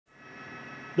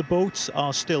The boats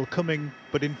are still coming,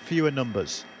 but in fewer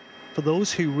numbers. For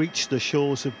those who reach the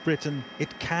shores of Britain,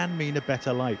 it can mean a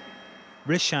better life.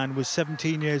 Rishan was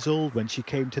 17 years old when she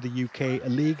came to the UK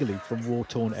illegally from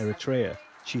war-torn Eritrea.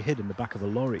 She hid in the back of a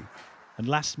lorry. And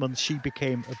last month she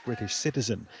became a British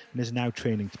citizen and is now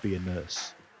training to be a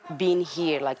nurse. Being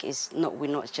here, we're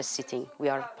not just sitting. We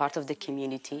are part of the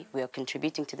community. We are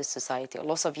contributing to the society.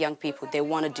 Lots of young people, they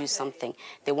want to do something.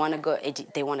 They want to go.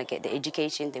 They want to get the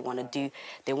education. They want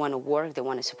to work. They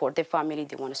want to support their family.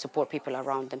 They want to support people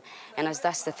around them. And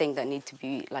that's the thing that need to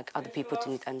be other people to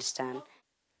need to understand.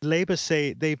 Labour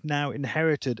say they've now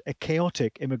inherited a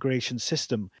chaotic immigration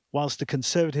system, whilst the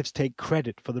Conservatives take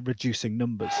credit for the reducing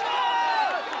numbers.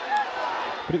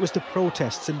 But it was the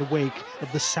protests in the wake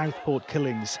of the Southport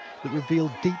killings that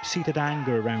revealed deep-seated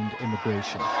anger around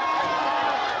immigration.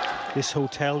 This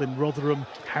hotel in Rotherham,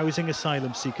 housing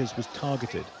asylum seekers, was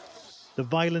targeted. The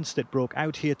violence that broke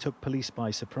out here took police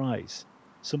by surprise.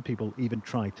 Some people even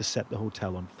tried to set the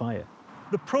hotel on fire.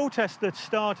 The protest that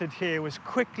started here was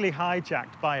quickly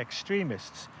hijacked by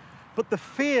extremists. But the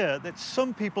fear that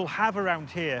some people have around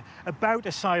here about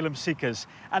asylum seekers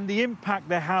and the impact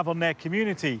they have on their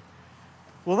community,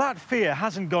 well, that fear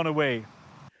hasn't gone away.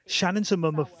 Shannon's a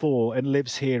mum of 4 and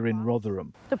lives here in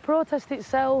Rotherham. The protest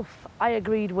itself, I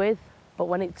agreed with, but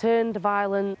when it turned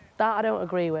violent, that I don't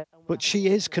agree with. But she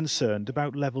is concerned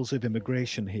about levels of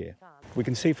immigration here. We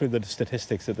can see through the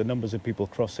statistics that the numbers of people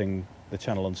crossing the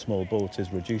channel on small boats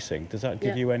is reducing. Does that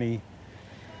give you any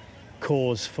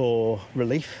cause for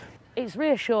relief? It's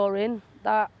reassuring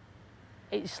that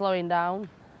it's slowing down.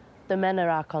 The men are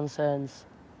our concerns.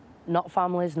 Not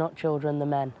families, not children, the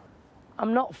men.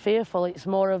 I'm not fearful, it's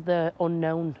more of the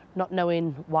unknown, not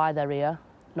knowing why they're here,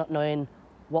 not knowing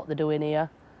what they're doing here,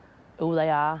 who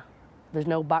they are. There's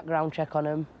no background check on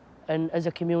them. And as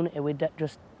a community, we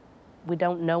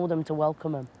don't know them to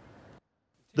welcome them.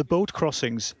 The boat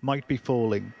crossings might be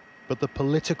falling, but the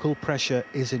political pressure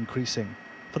is increasing.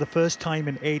 For the first time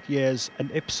in 8 years,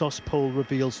 an Ipsos poll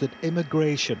reveals that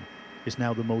immigration is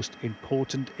now the most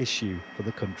important issue for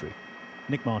the country.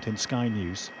 Nick Martin, Sky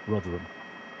News, Rotherham.